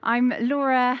I'm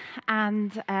Laura,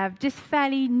 and just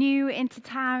fairly new into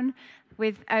town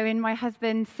with Owen, my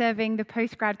husband, serving the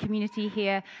postgrad community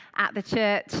here at the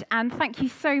church. And thank you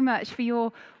so much for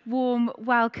your warm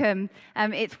welcome.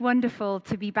 It's wonderful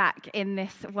to be back in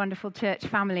this wonderful church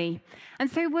family. And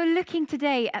so we're looking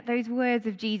today at those words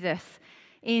of Jesus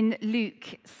in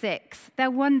Luke 6. They're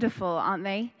wonderful, aren't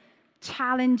they?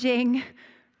 Challenging,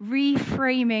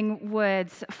 reframing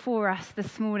words for us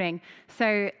this morning.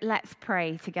 So let's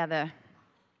pray together.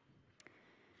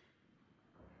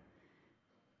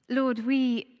 Lord,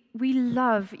 we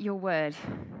love your word.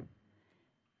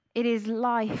 It is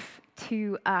life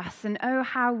to us, and oh,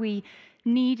 how we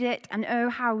need it, and oh,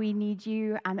 how we need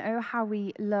you, and oh, how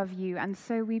we love you. And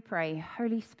so we pray,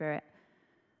 Holy Spirit,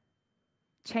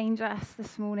 change us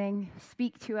this morning,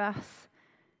 speak to us.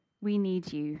 We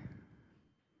need you.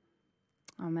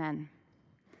 Amen.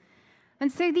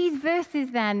 And so these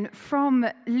verses then from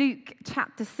Luke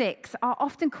chapter 6 are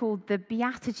often called the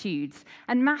Beatitudes,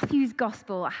 and Matthew's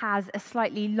gospel has a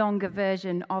slightly longer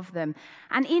version of them.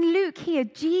 And in Luke here,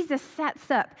 Jesus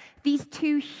sets up these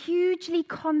two hugely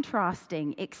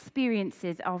contrasting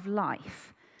experiences of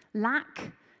life: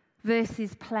 lack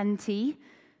versus plenty,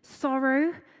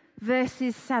 sorrow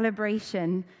versus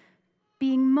celebration,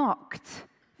 being mocked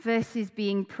versus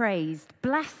being praised,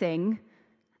 blessing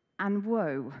and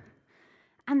woe.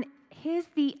 And here's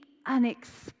the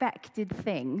unexpected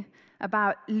thing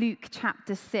about Luke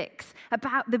chapter 6,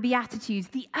 about the Beatitudes.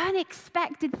 The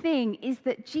unexpected thing is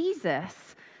that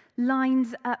Jesus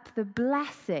lines up the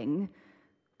blessing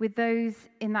with those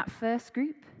in that first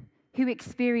group who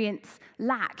experience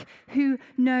lack, who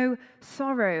know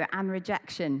sorrow and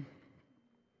rejection.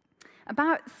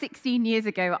 About 16 years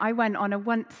ago, I went on a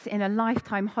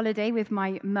once-in-a-lifetime holiday with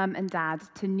my mum and dad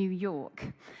to New York.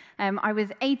 I was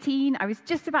 18, I was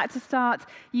just about to start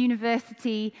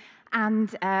university, and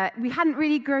we hadn't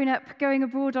really grown up going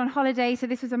abroad on holiday, so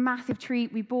this was a massive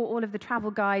treat. We bought all of the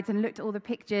travel guides and looked at all the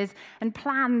pictures and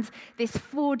planned this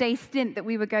 4-day stint that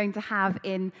we were going to have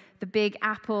in the Big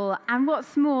Apple. And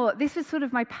what's more, this was sort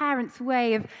of my parents'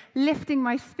 way of lifting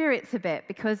my spirits a bit,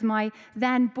 because my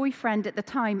then boyfriend at the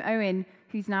time, Owen,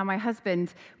 who's now my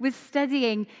husband, was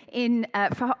studying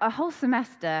for a whole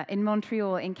semester in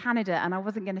Montreal in Canada, and I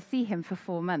wasn't going to see him for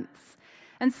 4 months.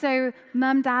 And so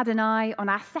Mum, Dad, and I, on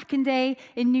our second day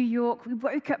in New York, we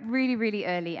woke up really, really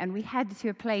early, and we headed to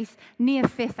a place near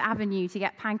Fifth Avenue to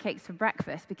get pancakes for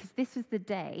breakfast, because this was the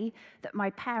day that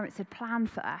my parents had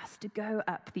planned for us to go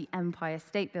up the Empire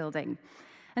State Building.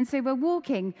 And so we're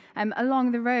walking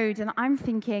along the road, and I'm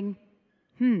thinking,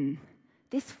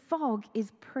 this fog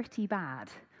is pretty bad.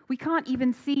 We can't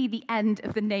even see the end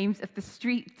of the names of the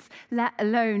streets, let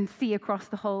alone see across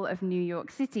the whole of New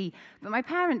York City. But my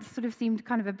parents sort of seemed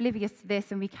kind of oblivious to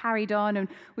this, and we carried on, and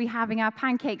we were having our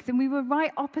pancakes, and we were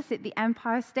right opposite the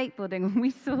Empire State Building, and we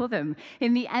saw them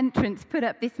in the entrance put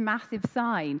up this massive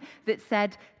sign that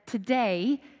said,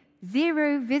 "Today,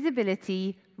 0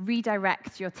 visibility,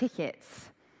 redirect your tickets."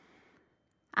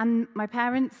 And my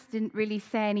parents didn't really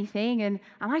say anything, and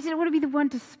I didn't want to be the one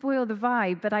to spoil the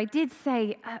vibe, but I did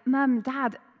say, Mum,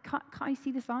 Dad, can't you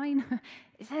see the sign?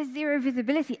 It says 0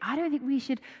 visibility. I don't think we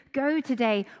should go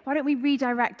today. Why don't we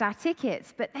redirect our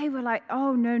tickets? But they were like,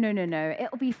 oh, no,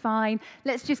 it'll be fine.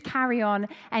 Let's just carry on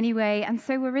anyway. And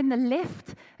so we're in the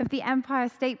lift of the Empire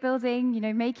State Building,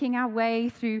 making our way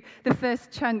through the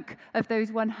first chunk of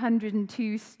those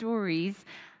 102 stories.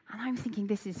 And I'm thinking,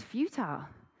 this is futile.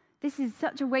 This is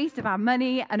such a waste of our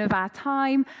money and of our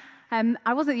time.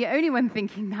 I wasn't the only one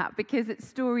thinking that, because at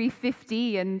story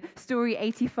 50 and story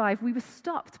 85, we were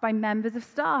stopped by members of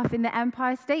staff in the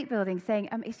Empire State Building saying,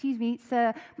 excuse me,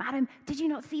 sir, madam, did you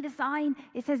not see the sign?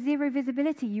 It says 0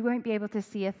 visibility. You won't be able to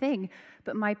see a thing.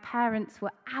 But my parents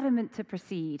were adamant to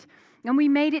proceed. And we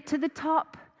made it to the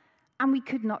top, and we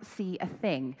could not see a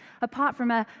thing, apart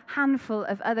from a handful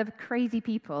of other crazy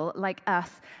people like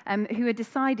us who had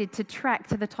decided to trek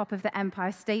to the top of the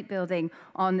Empire State Building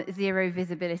on 0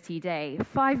 visibility day.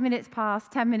 5 minutes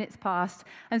passed, 10 minutes passed,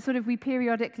 and sort of we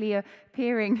periodically are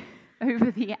peering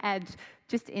over the edge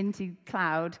just into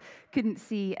cloud, couldn't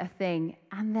see a thing.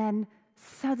 And then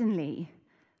suddenly,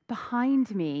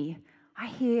 behind me, I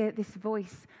hear this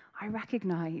voice I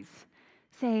recognize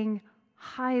saying,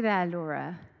 "Hi there,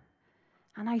 Laura."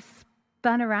 And I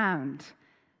spun around,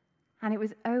 and it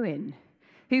was Owen,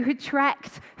 who had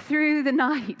trekked through the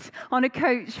night on a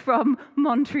coach from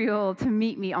Montreal to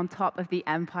meet me on top of the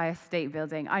Empire State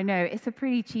Building. I know, it's a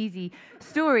pretty cheesy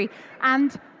story.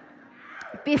 And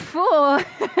before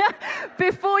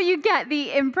before you get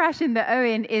the impression that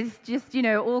Owen is just,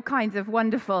 all kinds of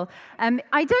wonderful,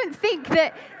 I don't think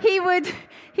that he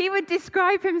would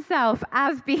describe himself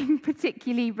as being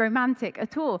particularly romantic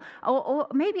at all. Or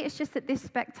maybe it's just that this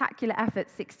spectacular effort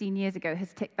 16 years ago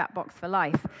has ticked that box for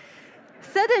life.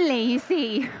 Suddenly, you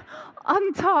see,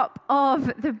 on top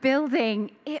of the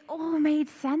building, it all made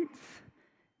sense.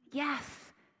 Yes,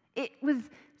 it was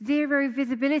zero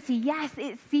visibility. Yes,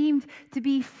 it seemed to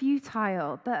be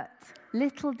futile, but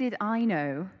little did I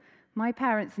know, my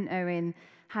parents and Owen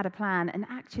had a plan, and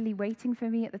actually waiting for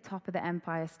me at the top of the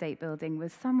Empire State Building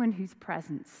was someone whose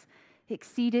presence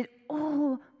exceeded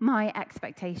all my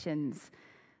expectations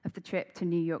of the trip to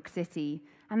New York City.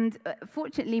 And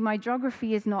fortunately, my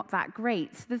geography is not that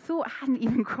great. The thought hadn't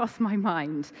even crossed my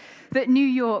mind that New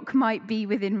York might be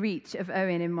within reach of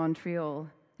Owen in Montreal.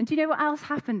 And do you know what else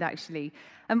happened, actually?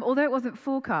 Although it wasn't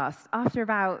forecast, after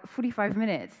about 45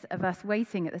 minutes of us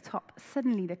waiting at the top,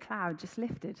 suddenly the cloud just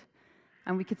lifted,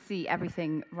 and we could see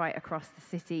everything right across the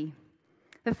city.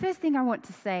 The first thing I want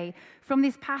to say from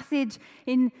this passage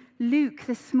in Luke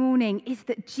this morning is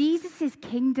that Jesus'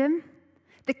 kingdom,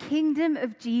 the kingdom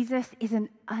of Jesus, is an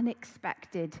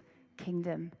unexpected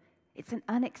kingdom. It's an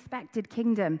unexpected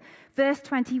kingdom. Verse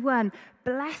 21,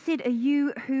 blessed are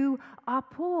you who are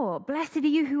poor. Blessed are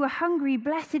you who are hungry.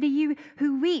 Blessed are you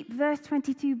who weep. Verse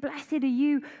 22, blessed are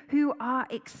you who are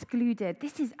excluded.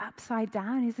 This is upside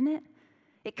down, isn't it?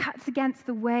 It cuts against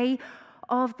the way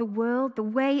of the world, the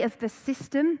way of the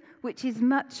system, which is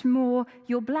much more,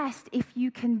 you're blessed if you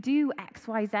can do X,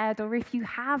 Y, Z, or if you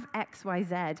have X, Y,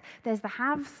 Z. There's the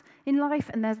haves in life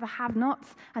and there's the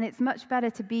have-nots, and it's much better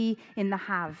to be in the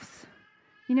haves.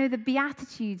 The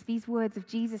Beatitudes, these words of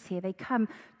Jesus here, they come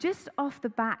just off the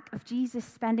back of Jesus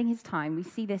spending his time. We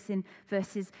see this in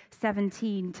verses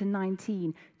 17 to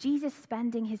 19. Jesus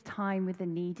spending his time with the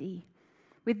needy,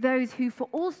 with those who, for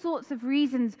all sorts of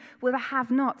reasons, were the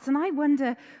have-nots. And I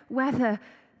wonder whether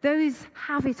those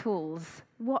have-it-alls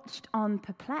watched on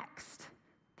perplexed.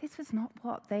 This was not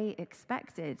what they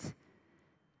expected.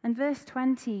 And verse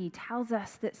 20 tells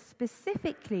us that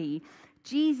specifically,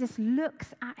 Jesus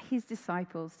looks at his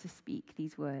disciples to speak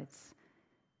these words.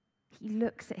 He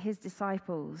looks at his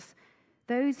disciples,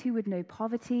 those who would know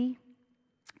poverty,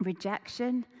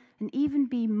 rejection, and even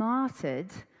be martyred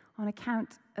on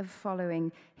account of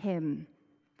following him,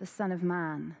 the Son of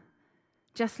Man.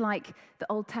 Just like the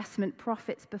Old Testament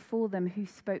prophets before them who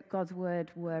spoke God's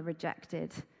word were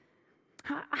rejected.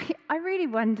 I really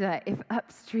wonder if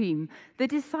upstream the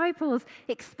disciples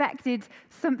expected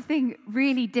something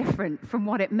really different from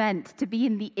what it meant to be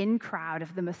in the in crowd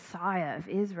of the Messiah of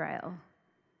Israel.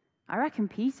 I reckon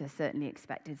Peter certainly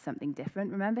expected something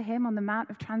different. Remember him on the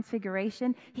Mount of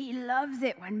Transfiguration? He loves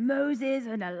it when Moses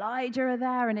and Elijah are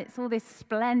there, and it's all this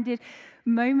splendid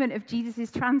moment of Jesus'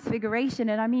 transfiguration.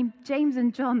 And James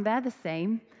and John, they're the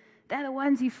same. They're the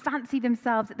ones who fancy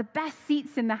themselves at the best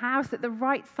seats in the house, at the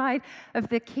right side of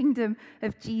the kingdom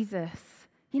of Jesus.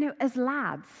 As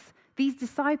lads, these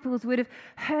disciples would have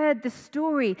heard the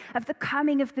story of the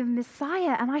coming of the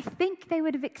Messiah, and I think they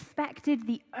would have expected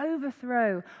the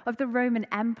overthrow of the Roman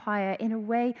Empire in a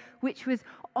way which was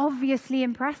obviously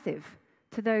impressive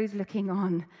to those looking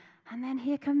on. And then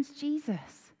here comes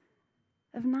Jesus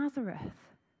of Nazareth,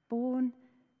 born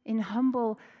in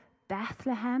humble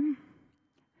Bethlehem,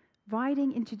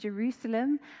 riding into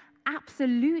Jerusalem,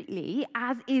 absolutely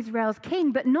as Israel's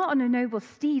king, but not on a noble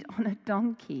steed, on a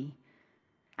donkey.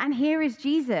 And here is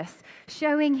Jesus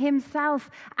showing himself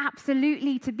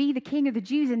absolutely to be the king of the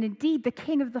Jews and indeed the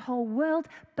king of the whole world,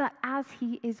 but as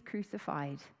he is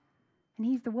crucified. And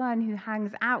he's the one who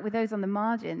hangs out with those on the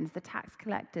margins, the tax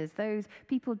collectors, those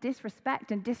people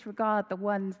disrespect and disregard the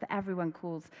ones that everyone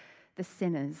calls the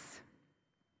sinners.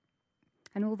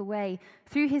 And all the way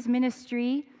through his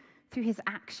ministry, through his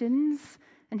actions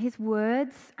and his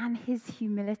words and his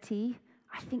humility,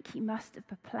 I think he must have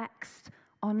perplexed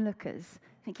onlookers,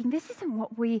 thinking, this isn't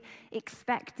what we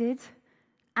expected.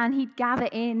 And he'd gather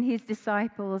in his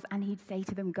disciples and he'd say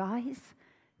to them, guys,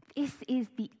 this is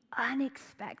the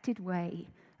unexpected way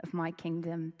of my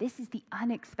kingdom. This is the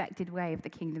unexpected way of the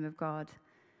kingdom of God.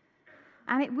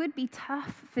 And it would be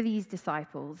tough for these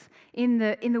disciples in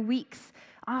the weeks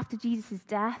after Jesus'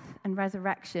 death and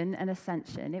resurrection and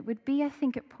ascension. It would be, I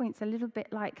think, at points a little bit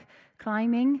like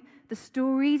climbing the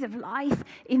stories of life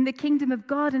in the kingdom of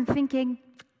God and thinking,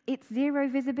 it's zero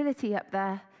visibility up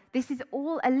there. This is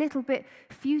all a little bit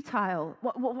futile.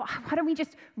 Why don't we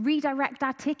just redirect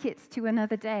our tickets to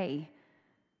another day?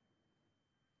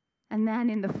 And then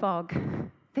in the fog,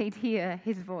 they'd hear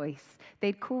his voice.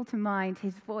 They'd call to mind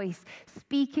his voice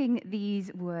speaking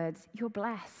these words, "You're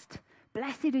blessed.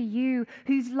 Blessed are you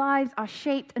whose lives are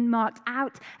shaped and marked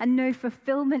out and know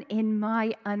fulfillment in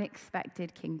my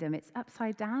unexpected kingdom." It's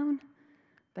upside down,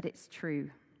 but it's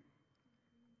true.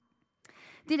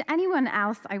 Did anyone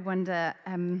else, I wonder,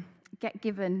 get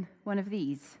given one of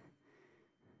these?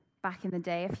 Back in the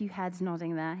day, a few heads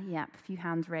nodding there. Yep, a few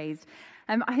hands raised.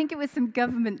 I think it was some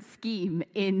government scheme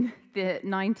in the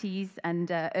 90s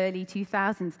and early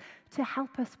 2000s to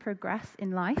help us progress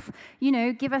in life. You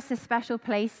know, give us a special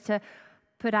place to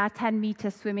put our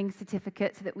 10-meter swimming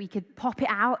certificate so that we could pop it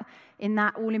out in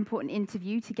that all-important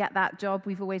interview to get that job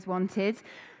we've always wanted.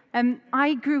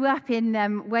 I grew up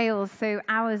in Wales, so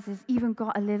ours has even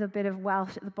got a little bit of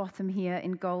Welsh at the bottom here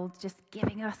in gold, just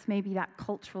giving us maybe that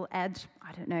cultural edge.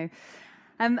 I don't know.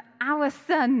 Our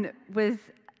son was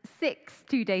 6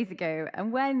 2 days ago,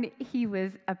 and when he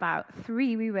was about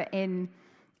 3, we were in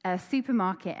a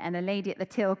supermarket, and a lady at the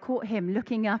till caught him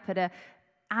looking up at an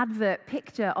advert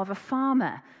picture of a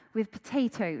farmer with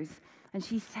potatoes, and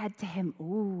she said to him,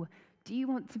 "Oh, do you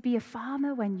want to be a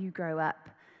farmer when you grow up?"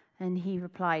 And he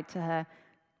replied to her,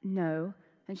 "No."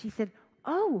 And she said,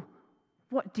 "Oh,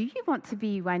 what do you want to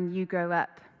be when you grow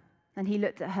up?" And he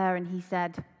looked at her and he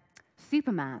said,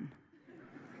 "Superman."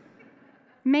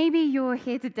 Maybe you're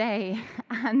here today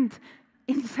and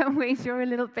in some ways you're a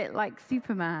little bit like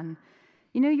Superman.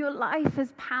 You know, your life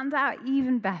has panned out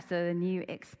even better than you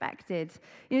expected.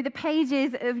 You know, the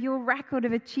pages of your record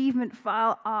of achievement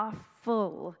file are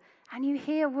full. And you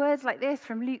hear words like this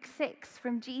from Luke 6,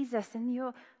 from Jesus, and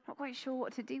you're not quite sure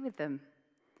what to do with them.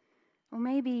 Or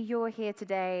maybe you're here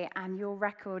today and your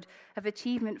record of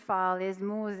achievement file is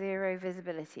more zero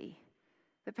visibility.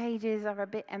 The pages are a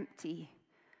bit empty.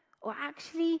 Or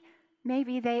actually,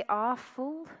 maybe they are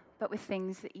full, but with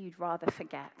things that you'd rather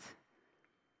forget.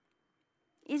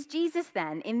 Is Jesus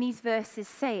then, in these verses,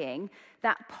 saying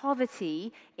that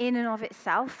poverty in and of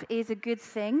itself is a good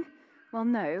thing? Well,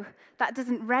 no, that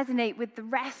doesn't resonate with the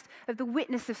rest of the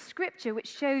witness of Scripture, which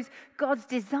shows God's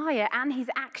desire and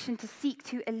his action to seek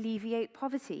to alleviate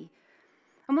poverty.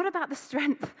 And what about the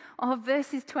strength of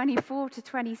verses 24 to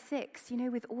 26, you know,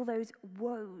 with all those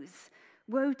woes?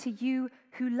 Woe to you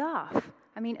who laugh.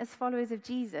 I mean, as followers of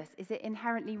Jesus, is it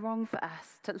inherently wrong for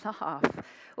us to laugh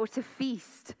or to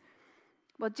feast?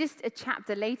 Well, just a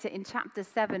chapter later, in chapter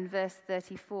 7, verse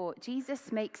 34,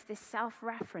 Jesus makes this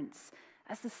self-reference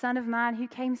as the Son of Man who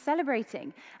came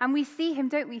celebrating. And we see him,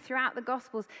 don't we, throughout the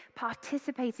Gospels,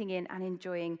 participating in and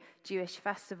enjoying Jewish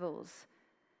festivals.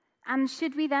 And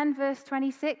should we then, verse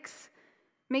 26,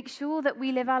 make sure that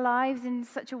we live our lives in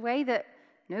such a way that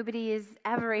nobody is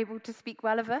ever able to speak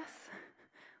well of us?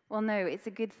 Well, no, it's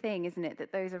a good thing, isn't it,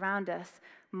 that those around us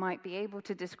might be able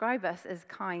to describe us as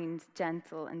kind,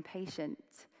 gentle, and patient.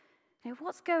 Now,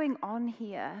 what's going on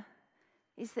here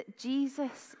is that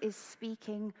Jesus is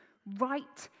speaking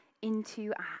right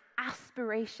into our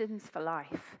aspirations for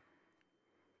life.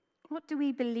 What do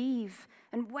we believe,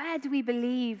 and where do we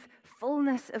believe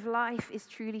fullness of life is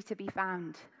truly to be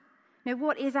found? Now,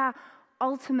 what is our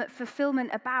ultimate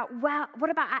fulfillment about? Well, what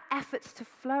about our efforts to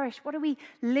flourish? What are we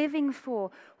living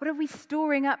for? What are we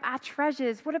storing up our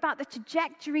treasures? What about the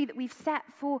trajectory that we've set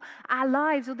for our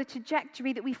lives, or the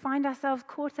trajectory that we find ourselves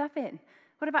caught up in?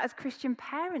 What about as Christian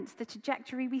parents, the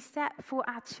trajectory we set for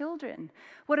our children?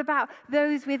 What about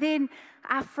those within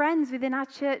our friends, within our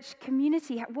church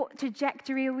community? What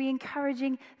trajectory are we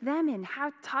encouraging them in?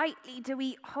 How tightly do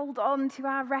we hold on to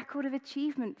our record of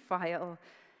achievement file?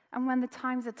 And when the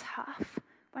times are tough,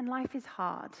 when life is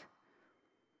hard,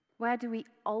 where do we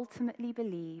ultimately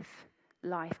believe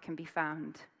life can be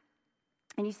found?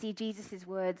 And you see Jesus'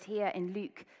 words here in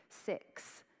Luke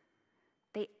 6.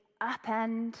 They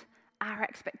upend our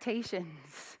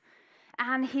expectations.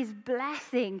 And his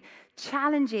blessing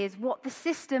challenges what the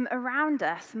system around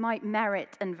us might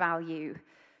merit and value.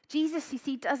 Jesus, you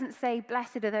see, doesn't say,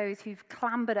 "Blessed are those who've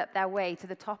clambered up their way to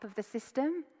the top of the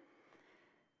system."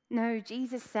 No,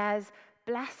 Jesus says,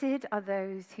 "Blessed are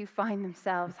those who find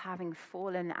themselves having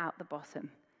fallen out the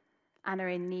bottom and are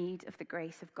in need of the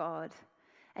grace of God."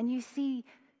 And you see,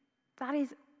 that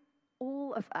is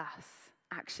all of us,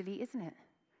 actually, isn't it?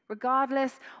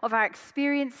 Regardless of our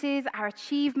experiences, our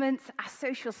achievements, our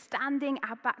social standing,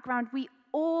 our background, we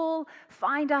all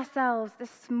find ourselves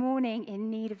this morning in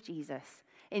need of Jesus,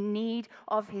 in need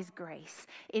of his grace,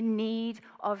 in need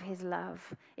of his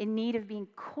love, in need of being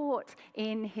caught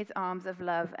in his arms of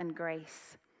love and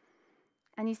grace.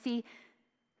 And you see,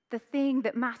 the thing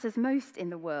that matters most in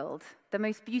the world, the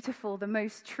most beautiful, the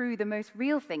most true, the most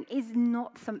real thing, is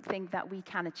not something that we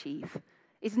can achieve.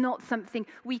 is not something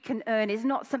we can earn, is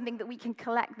not something that we can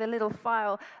collect the little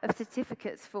file of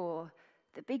certificates for.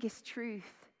 The biggest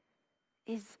truth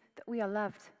is that we are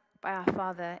loved by our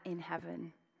Father in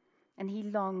heaven, and he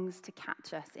longs to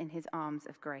catch us in his arms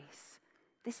of grace.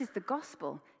 This is the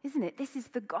gospel, isn't it? This is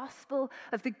the gospel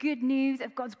of the good news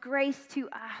of God's grace to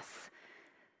us,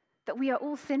 that we are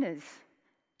all sinners,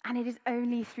 and it is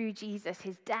only through Jesus,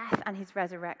 his death and his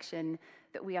resurrection,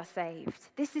 that we are saved.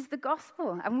 This is the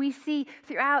gospel, and we see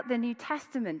throughout the New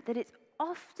Testament that it's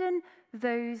often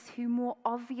those who more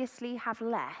obviously have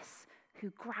less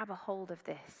who grab a hold of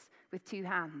this with two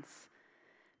hands,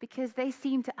 because they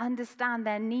seem to understand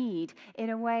their need in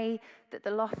a way that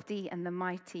the lofty and the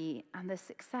mighty and the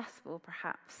successful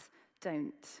perhaps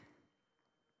don't.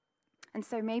 And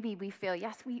so maybe we feel,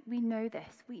 yes, we know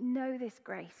this. We know this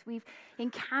grace. We've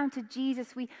encountered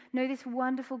Jesus. We know this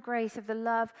wonderful grace of the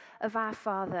love of our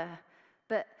Father.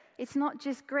 But it's not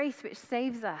just grace which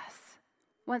saves us.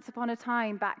 Once upon a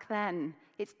time back then,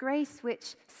 it's grace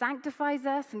which sanctifies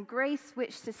us and grace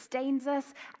which sustains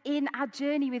us in our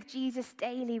journey with Jesus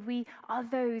daily. We are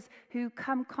those who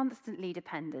come constantly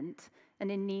dependent and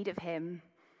in need of him,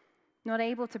 not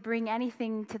able to bring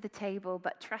anything to the table,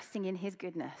 but trusting in his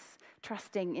goodness,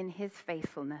 trusting in his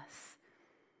faithfulness.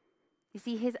 You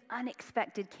see, his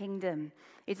unexpected kingdom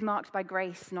is marked by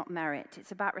grace, not merit.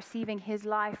 It's about receiving his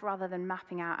life rather than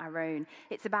mapping out our own.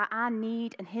 It's about our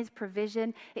need and his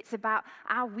provision. It's about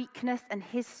our weakness and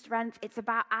his strength. It's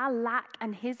about our lack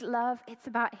and his love. It's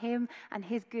about him and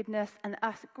his goodness and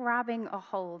us grabbing a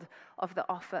hold of the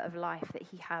offer of life that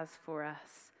he has for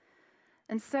us.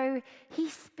 And so he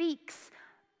speaks,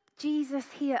 Jesus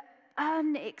here,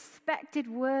 unexpected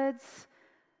words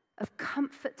of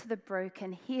comfort to the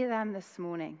broken. Hear them this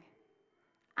morning.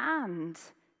 And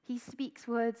he speaks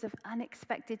words of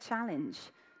unexpected challenge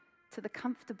to the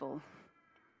comfortable.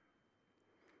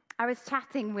 I was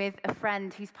chatting with a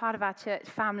friend who's part of our church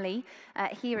family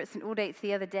here at St. Aldate's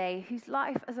the other day, whose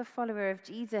life as a follower of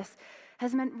Jesus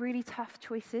has meant really tough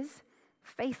choices.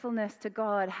 Faithfulness to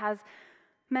God has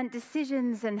meant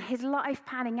decisions and his life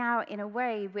panning out in a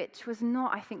way which was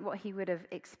not, I think, what he would have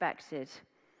expected.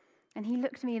 And he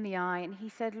looked me in the eye and he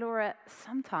said, Laura,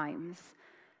 sometimes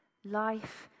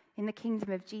life in the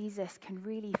kingdom of Jesus can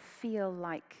really feel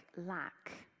like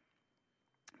lack.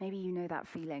 Maybe you know that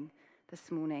feeling this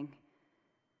morning.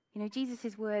 You know,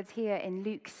 Jesus' words here in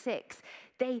Luke 6,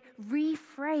 they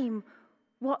reframe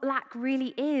what lack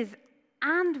really is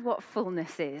and what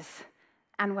fullness is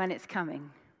and when it's coming.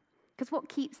 Because what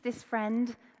keeps this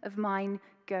friend of mine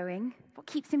going? What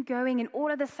keeps him going in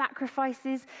all of the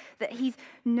sacrifices that he's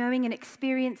knowing and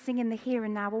experiencing in the here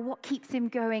and now? Well, what keeps him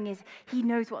going is he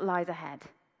knows what lies ahead.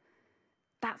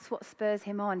 That's what spurs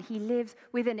him on. He lives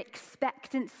with an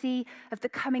expectancy of the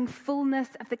coming fullness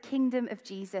of the kingdom of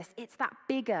Jesus. It's that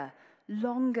bigger,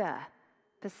 longer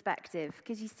perspective.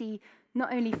 Because you see,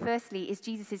 not only firstly is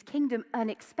Jesus' kingdom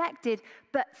unexpected,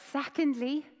 but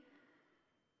secondly,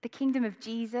 the kingdom of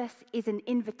Jesus is an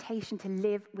invitation to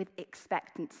live with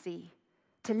expectancy.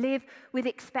 To live with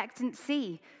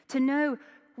expectancy. To know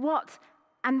what,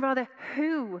 and rather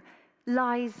who,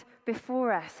 lies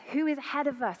before us, who is ahead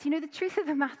of us. You know, the truth of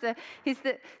the matter is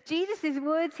that Jesus'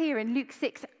 words here in Luke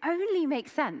 6 only make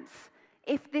sense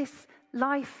if this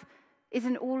life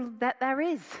isn't all that there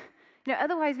is. You know,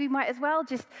 otherwise we might as well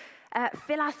just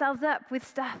fill ourselves up with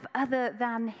stuff other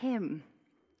than him.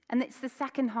 And it's the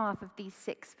second half of these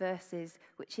 6 verses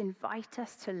which invite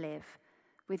us to live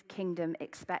with kingdom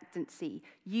expectancy.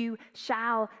 You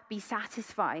shall be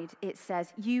satisfied, it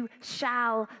says. You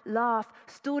shall laugh.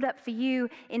 Stored up for you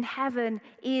in heaven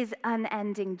is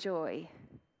unending joy.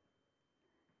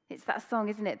 It's that song,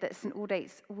 isn't it, that St.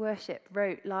 Aldate's Worship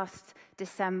wrote last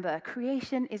December.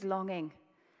 Creation is longing.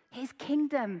 His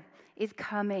kingdom is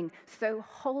coming. So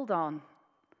hold on.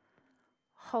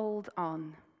 Hold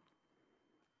on.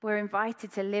 We're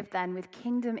invited to live then with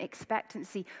kingdom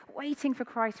expectancy, waiting for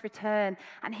Christ's return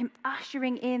and him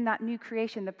ushering in that new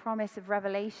creation, the promise of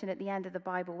Revelation at the end of the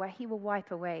Bible, where he will wipe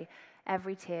away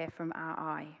every tear from our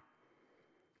eye.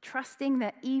 Trusting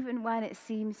that even when it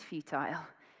seems futile,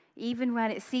 even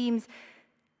when it seems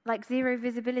like zero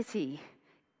visibility,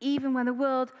 even when the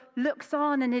world looks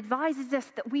on and advises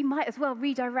us that we might as well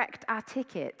redirect our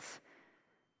tickets,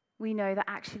 we know that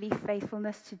actually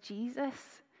faithfulness to Jesus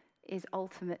is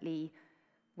ultimately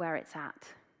where it's at.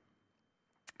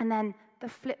 And then the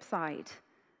flip side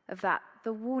of that,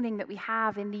 the warning that we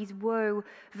have in these woe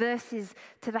verses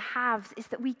to the haves, is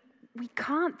that we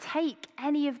can't take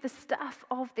any of the stuff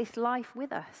of this life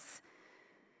with us.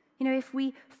 You know, if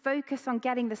we focus on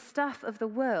getting the stuff of the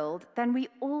world, then we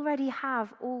already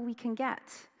have all we can get.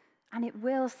 And it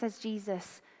will, says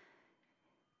Jesus,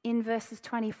 in verses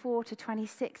 24 to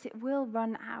 26, it will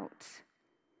run out.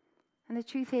 And the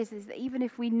truth is that even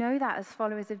if we know that as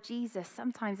followers of Jesus,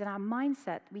 sometimes in our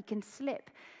mindset we can slip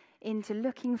into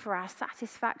looking for our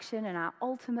satisfaction and our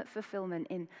ultimate fulfillment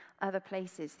in other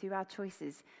places through our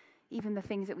choices, even the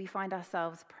things that we find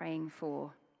ourselves praying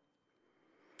for.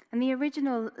 And the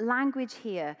original language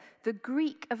here, the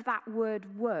Greek of that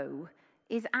word woe,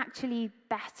 is actually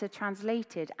better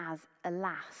translated as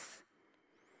alas.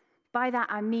 By that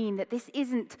I mean that this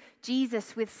isn't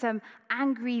Jesus with some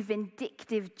angry,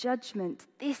 vindictive judgment.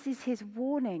 This is his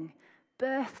warning,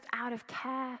 birthed out of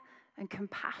care and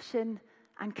compassion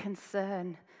and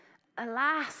concern.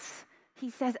 Alas, he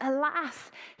says,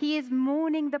 alas, he is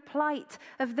mourning the plight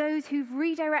of those who've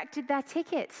redirected their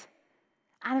ticket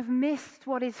and have missed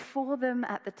what is for them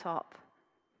at the top.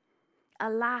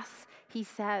 Alas, he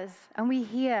says, and we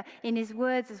hear in his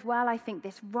words as well, I think,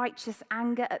 this righteous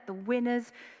anger at the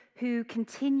winners who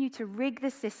continue to rig the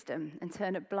system and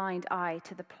turn a blind eye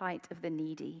to the plight of the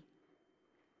needy.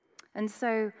 And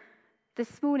so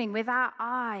this morning, with our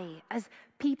eye, as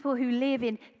people who live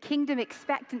in kingdom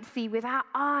expectancy, with our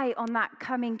eye on that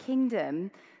coming kingdom,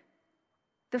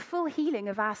 the full healing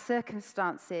of our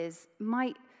circumstances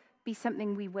might be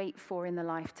something we wait for in the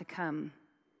life to come.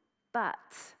 But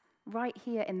right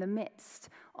here in the midst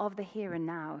of the here and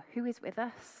now, who is with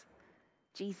us?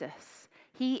 Jesus.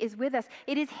 He is with us.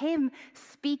 It is him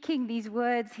speaking these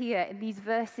words here in these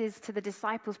verses to the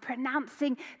disciples,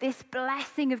 pronouncing this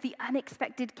blessing of the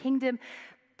unexpected kingdom,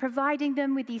 providing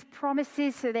them with these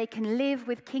promises so they can live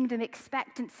with kingdom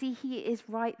expectancy. He is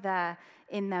right there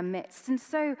in their midst. And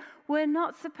so we're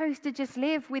not supposed to just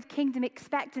live with kingdom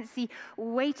expectancy,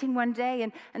 waiting one day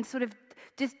and sort of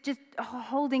just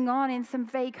holding on in some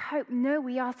vague hope. No,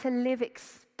 we are to live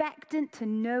expectant to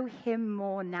know him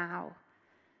more now.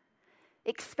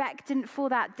 Expectant for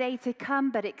that day to come,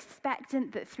 but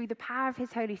expectant that through the power of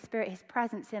his Holy Spirit, his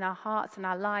presence in our hearts and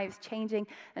our lives, changing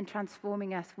and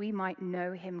transforming us, we might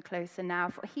know him closer now,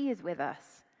 for he is with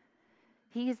us.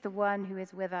 He is the one who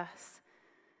is with us.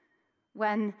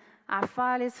 When our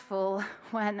file is full,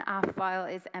 when our file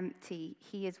is empty,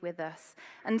 he is with us.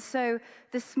 And so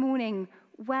this morning,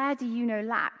 where do you know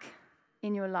lack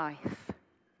in your life?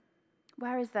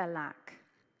 Where is there lack?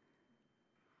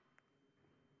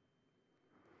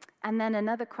 And then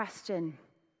another question,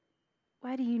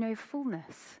 where do you know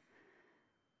fullness?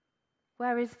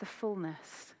 Where is the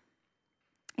fullness?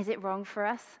 Is it wrong for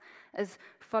us as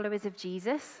followers of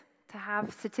Jesus to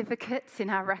have certificates in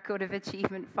our record of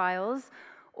achievement files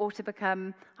or to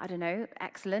become,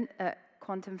 excellent at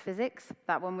quantum physics?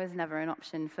 That one was never an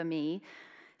option for me.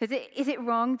 Is it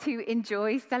wrong to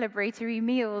enjoy celebratory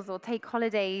meals or take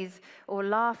holidays or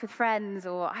laugh with friends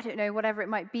or, whatever it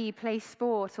might be, play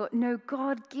sport? Or no,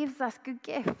 God gives us good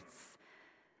gifts.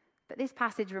 But this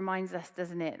passage reminds us,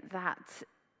 doesn't it, that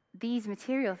these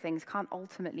material things can't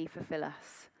ultimately fulfill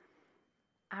us.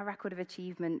 Our record of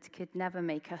achievement could never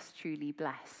make us truly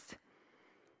blessed.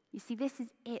 You see, this is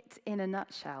it in a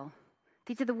nutshell.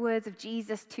 These are the words of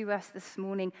Jesus to us this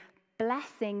morning.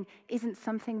 Blessing isn't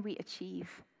something we achieve.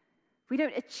 We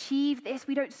don't achieve this.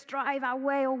 We don't strive our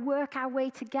way or work our way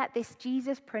to get this.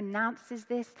 Jesus pronounces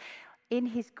this in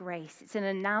his grace. It's an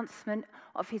announcement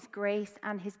of his grace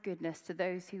and his goodness to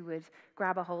those who would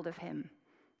grab a hold of him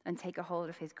and take a hold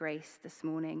of his grace this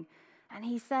morning. And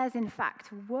he says, in fact,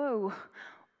 woe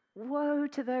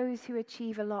to those who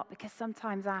achieve a lot, because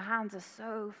sometimes our hands are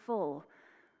so full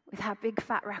with our big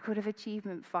fat record of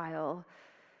achievement file.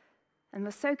 And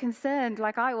we're so concerned,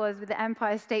 like I was with the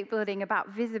Empire State Building, about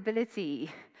visibility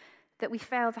that we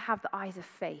fail to have the eyes of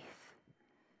faith,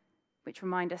 which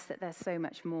remind us that there's so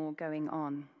much more going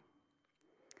on.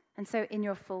 And so in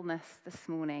your fullness this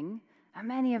morning, and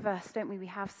many of us, don't we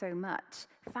have so much.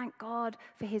 Thank God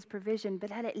for his provision,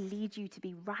 but let it lead you to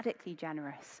be radically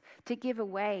generous, to give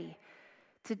away,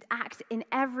 to act in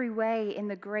every way in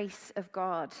the grace of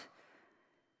God.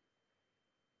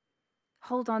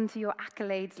 Hold on to your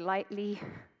accolades lightly.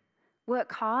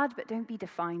 Work hard, but don't be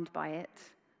defined by it.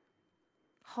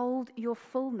 Hold your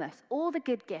fullness, all the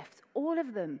good gifts, all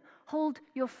of them. Hold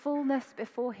your fullness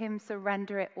before him,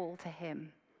 surrender it all to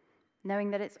him, knowing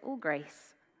that it's all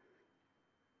grace.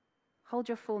 Hold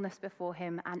your fullness before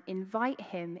him and invite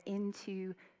him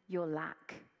into your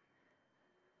lack.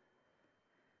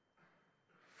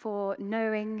 For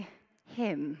knowing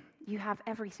him, you have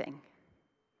everything.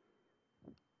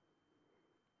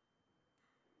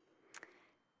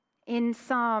 In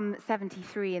Psalm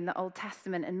 73 in the Old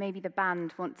Testament, and maybe the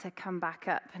band want to come back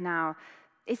up now,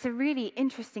 it's a really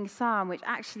interesting psalm which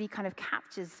actually kind of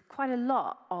captures quite a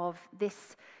lot of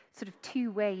this sort of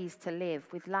two ways to live,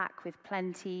 with lack, with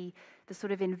plenty, the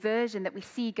sort of inversion that we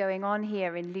see going on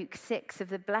here in Luke 6 of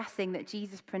the blessing that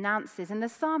Jesus pronounces. And the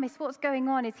psalmist, what's going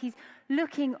on is he's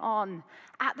looking on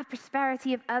at the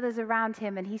prosperity of others around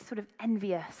him, and he's sort of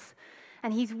envious.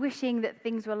 And he's wishing that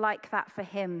things were like that for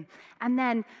him. And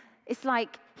then it's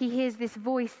like he hears this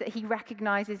voice that he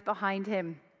recognizes behind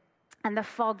him, and the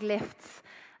fog lifts,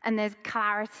 and there's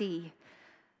clarity.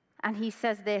 And he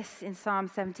says this in Psalm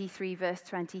 73, verse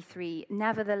 23,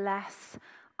 "Nevertheless,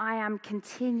 I am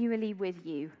continually with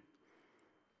you.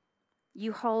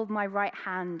 You hold my right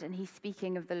hand," and he's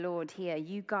speaking of the Lord here.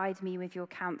 "You guide me with your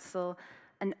counsel."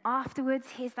 And afterwards,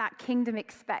 here's that kingdom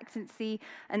expectancy,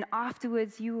 and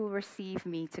afterwards you will receive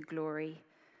me to glory.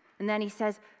 And then he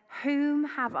says, "Whom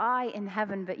have I in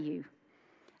heaven but you?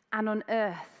 And on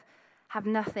earth have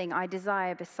nothing I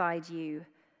desire beside you.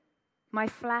 My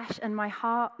flesh and my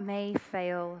heart may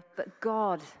fail, but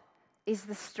God is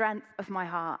the strength of my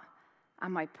heart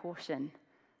and my portion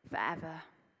forever."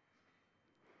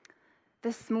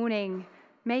 This morning,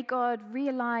 may God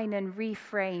realign and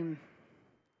reframe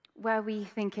where we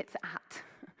think it's at,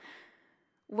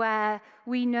 where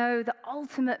we know the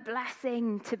ultimate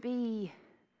blessing to be.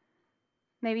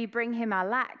 May we bring him our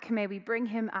lack, may we bring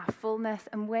him our fullness,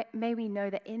 and may we know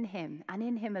that in him and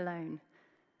in him alone,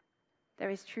 there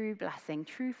is true blessing,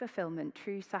 true fulfillment,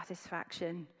 true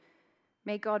satisfaction.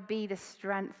 May God be the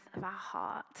strength of our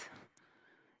heart.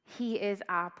 He is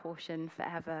our portion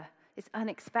forever. It's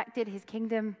unexpected, his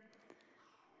kingdom,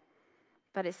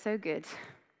 but it's so good.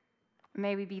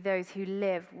 May we be those who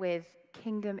live with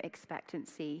kingdom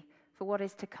expectancy for what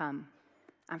is to come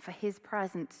and for his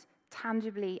presence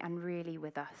tangibly and really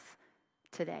with us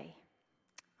today.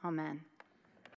 Amen.